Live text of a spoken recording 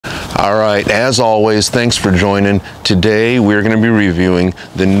All right, as always, thanks for joining. Today we're going to be reviewing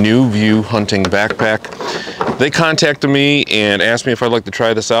the New View hunting backpack. They contacted me and asked me if I'd like to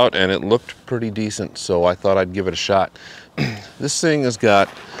try this out, and it looked pretty decent, so I thought I'd give it a shot. This thing has got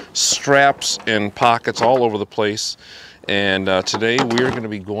straps and pockets all over the place, and today we're going to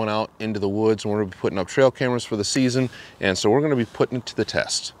be going out into the woods and we're going to be putting up trail cameras for the season, and so we're going to be putting it to the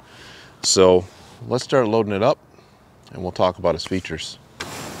test. So let's start loading it up and we'll talk about its features.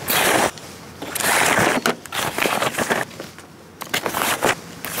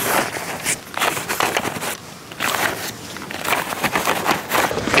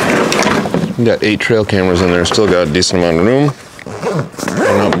 We got 8 trail cameras in there, still got a decent amount of room.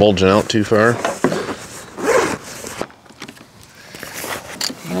 They're not bulging out too far.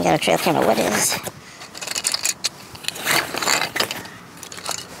 We got a trail camera, what is?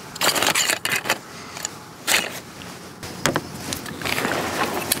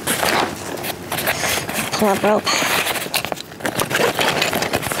 Pull up rope.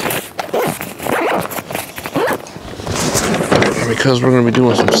 Because we're going to be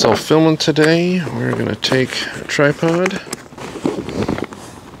doing some self-filming today, we're going to take a tripod.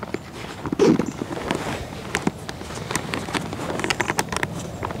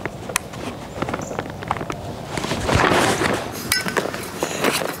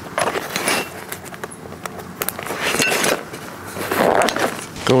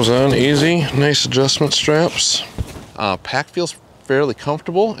 Goes on easy, nice adjustment straps. Pack feels fairly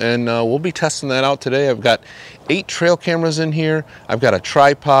comfortable, and we'll be testing that out today. I've got 8 trail cameras in here. I've got a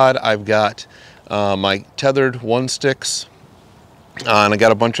tripod. I've got my tethered 1-sticks, and I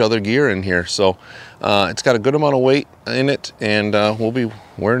got a bunch of other gear in here. So it's got a good amount of weight in it, and we'll be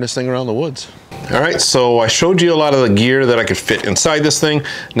wearing this thing around the woods. All right, so I showed you a lot of the gear that I could fit inside this thing.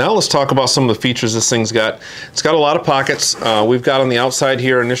 Now let's talk about some of the features this thing's got. It's got a lot of pockets. We've got on the outside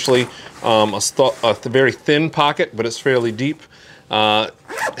here initially a very thin pocket, but it's fairly deep. And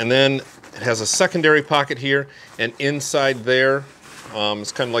then it has a secondary pocket here, and inside there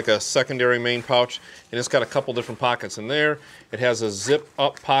it's kind of like a secondary main pouch, and it's got a couple different pockets in there. It has a zip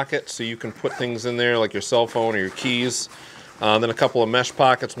up pocket, so you can put things in there like your cell phone or your keys. Then a couple of mesh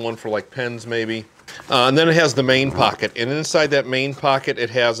pockets, one for like pens maybe. And then it has the main pocket, and inside that main pocket it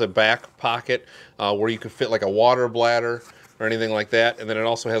has a back pocket where you could fit like a water bladder or anything like that. And then it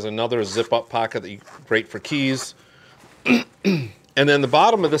also has another zip up pocket that great for keys. And then the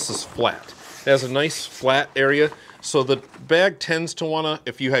bottom of this is flat. It has a nice flat area, so the bag tends to want to,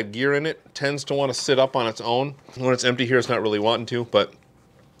 if you had gear in it, tends to want to sit up on its own. When it's empty here, it's not really wanting to, but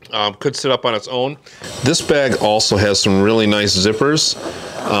could sit up on its own. This bag also has some really nice zippers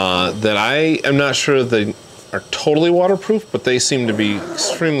that I am not sure they are totally waterproof, but they seem to be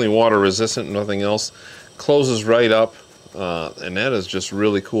extremely water resistant, nothing else. Closes right up, and that is just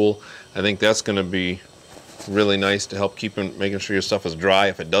really cool. I think that's going to be really nice to help making sure your stuff is dry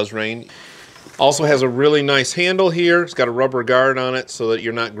if it does rain. Also has a really nice handle here. It's got a rubber guard on it so that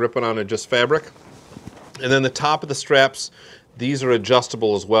you're not gripping onto just fabric. And then the top of the straps, these are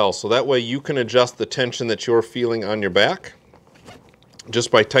adjustable as well, so that way you can adjust the tension that you're feeling on your back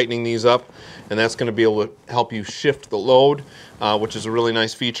just by tightening these up, and that's going to be able to help you shift the load, which is a really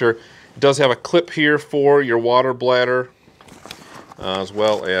nice feature. It does have a clip here for your water bladder, as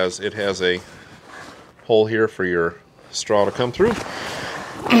well as it has a hole here for your straw to come through.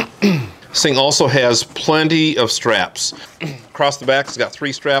 This thing also has plenty of straps. Across the back it's got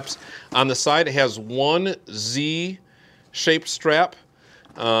 3 straps. On the side it has one Z-shaped strap.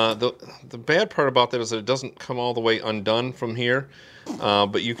 The bad part about that is that it doesn't come all the way undone from here,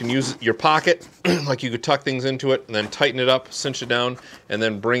 but you can use your pocket, like you could tuck things into it and then tighten it up, cinch it down, and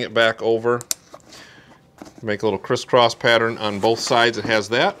then bring it back over. Make a little crisscross pattern on both sides. It has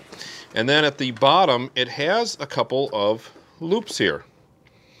that. And then at the bottom, it has a couple of loops here,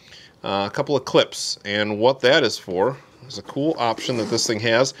 a couple of clips. And what that is for is a cool option that this thing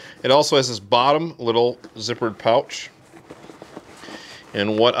has. It also has this bottom little zippered pouch.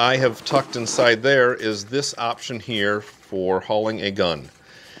 And what I have tucked inside there is this option here for hauling a gun.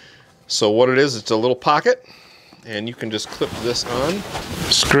 So what it is, it's a little pocket, and you can just clip this on.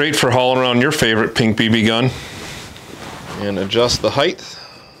 It's great for hauling around your favorite pink BB gun. And adjust the height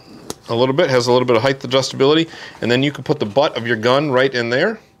a little bit, has a little bit of height adjustability, and then you can put the butt of your gun right in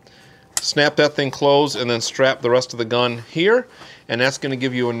there, snap that thing closed, and then strap the rest of the gun here, and that's going to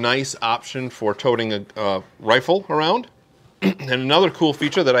give you a nice option for toting a rifle around. And another cool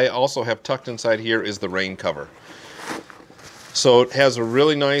feature that I also have tucked inside here is the rain cover. So it has a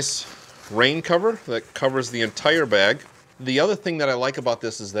really nice rain cover that covers the entire bag. The other thing that I like about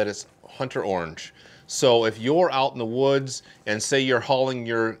this is that it's hunter orange. So if you're out in the woods and say you're hauling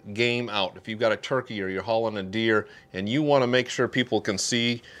your game out, if you've got a turkey or you're hauling a deer and you want to make sure people can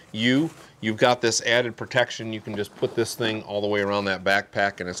see you, you've got this added protection. You can just put this thing all the way around that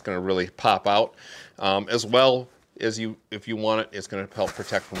backpack and it's going to really pop out. As well as if you want it, it's going to help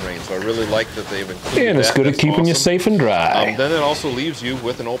protect from rain. So I really like that they've included And it's that. good at That's keeping you awesome. safe and dry. Then it also leaves you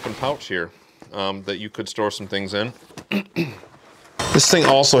with an open pouch here that you could store some things in. This thing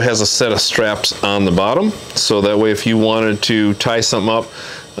also has a set of straps on the bottom, so that way if you wanted to tie something up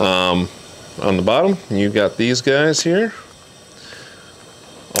on the bottom, you've got these guys here.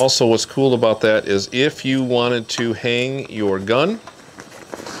 Also, what's cool about that is if you wanted to hang your gun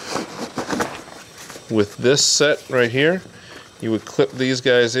with this set right here, you would clip these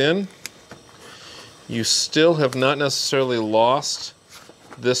guys in. You still have not necessarily lost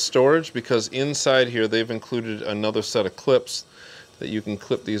this storage, because inside here they've included another set of clips that you can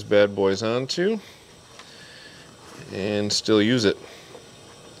clip these bad boys onto and still use it.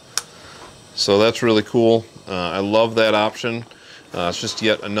 So that's really cool. I love that option. It's just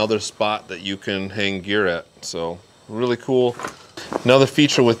yet another spot that you can hang gear at. So really cool. Another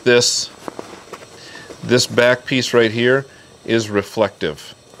feature with this back piece right here is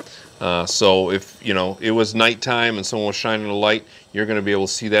reflective. So if it was nighttime and someone was shining a light, you're going to be able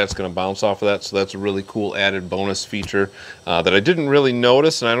to see that. It's going to bounce off of that. So that's a really cool added bonus feature that I didn't really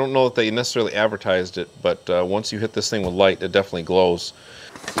notice, and I don't know if they necessarily advertised it, but once you hit this thing with light, it definitely glows.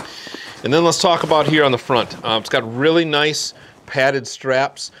 And then let's talk about here on the front. It's got really nice padded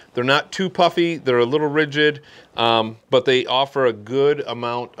straps. They're not too puffy. They're a little rigid, but they offer a good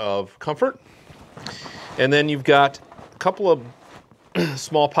amount of comfort. And then you've got a couple of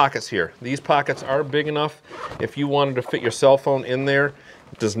small pockets here. These pockets are big enough if you wanted to fit your cell phone in there.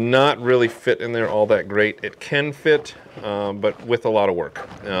 It does not really fit in there all that great. It can fit, but with a lot of work.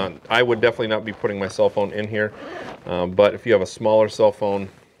 I would definitely not be putting my cell phone in here, but if you have a smaller cell phone,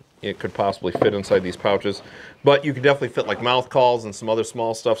 it could possibly fit inside these pouches. But you could definitely fit like mouth calls and some other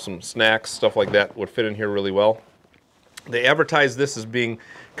small stuff, some snacks, stuff like that would fit in here really well. They advertise this as being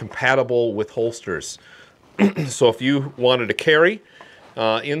compatible with holsters. So if you wanted to carry,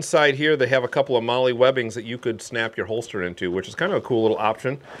 inside here they have a couple of MOLLE webbings that you could snap your holster into, which is kind of a cool little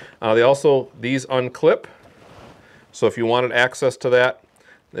option. These unclip, so if you wanted access to that,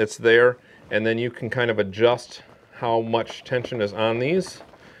 it's there, and then you can kind of adjust how much tension is on these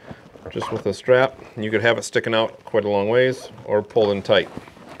just with a strap. You could have it sticking out quite a long ways or pull in tight.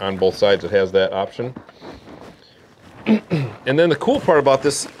 On both sides it has that option. And then the cool part about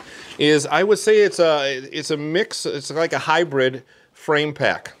this is I would say it's a mix, it's like a hybrid frame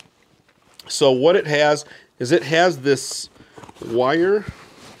pack. So what it has is it has this wire.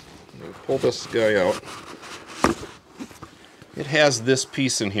 Let me pull this guy out. It has this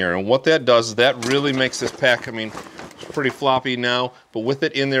piece in here, and what that does is that really makes this pack, I mean, it's pretty floppy now, but with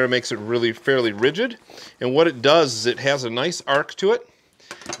it in there it makes it really fairly rigid. And what it does is it has a nice arc to it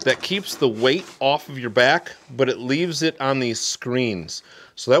that keeps the weight off of your back, but it leaves it on these screens.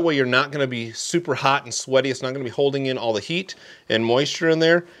 So that way you're not going to be super hot and sweaty. It's not going to be holding in all the heat and moisture in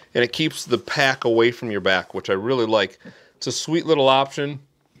there, and it keeps the pack away from your back, which I really like. It's a sweet little option.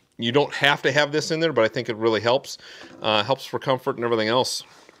 You don't have to have this in there, but I think it really helps. Helps for comfort and everything else.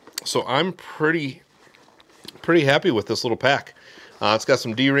 So I'm pretty happy with this little pack. It's got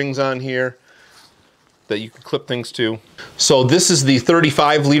some D-rings on here that you can clip things to. So this is the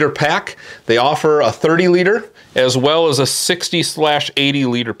 35-liter pack. They offer a 30-liter as well as a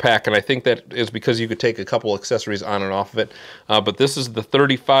 60/80-liter pack, and I think that is because you could take a couple accessories on and off of it. But this is the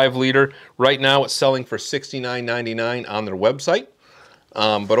 35-liter. Right now it's selling for $69.99 on their website.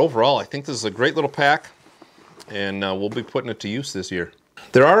 But overall, I think this is a great little pack, and we'll be putting it to use this year.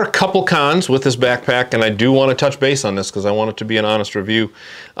 There are a couple cons with this backpack, and I do want to touch base on this because I want it to be an honest review,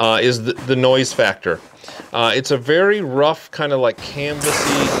 is the noise factor. It's a very rough, kind of like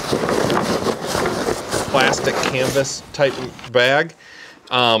canvasy, plastic canvas type bag,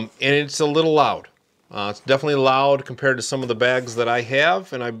 and it's a little loud. It's definitely loud compared to some of the bags that I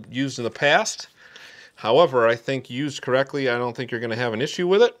have and I've used in the past. However, I think used correctly, I don't think you're going to have an issue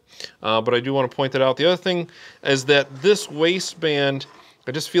with it, but I do want to point that out. The other thing is that this waistband,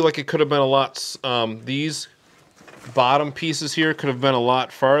 I just feel like it could have been a lot, these bottom pieces here could have been a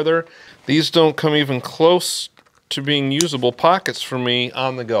lot farther. These don't come even close to being usable pockets for me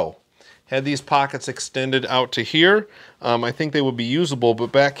on the go. Had these pockets extended out to here, I think they would be usable,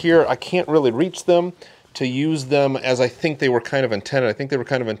 but back here I can't really reach them to use them as I think they were kind of intended. I think they were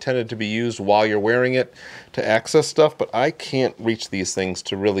kind of intended to be used while you're wearing it to access stuff, but I can't reach these things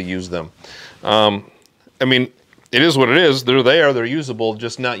to really use them. I mean, it is what it is. They're there, they're usable,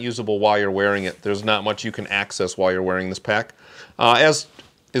 just not usable while you're wearing it. There's not much you can access while you're wearing this pack, as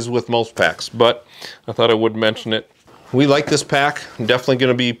is with most packs, but I thought I would mention it. We like this pack. I'm definitely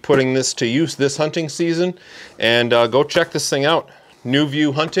going to be putting this to use this hunting season, and go check this thing out. New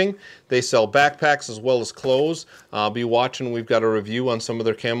View Hunting. They sell backpacks as well as clothes. I'll be watching. We've got a review on some of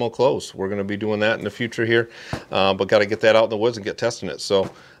their camo clothes. We're going to be doing that in the future here, but got to get that out in the woods and get testing it. So,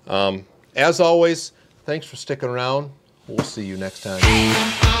 as always, thanks for sticking around. We'll see you next time.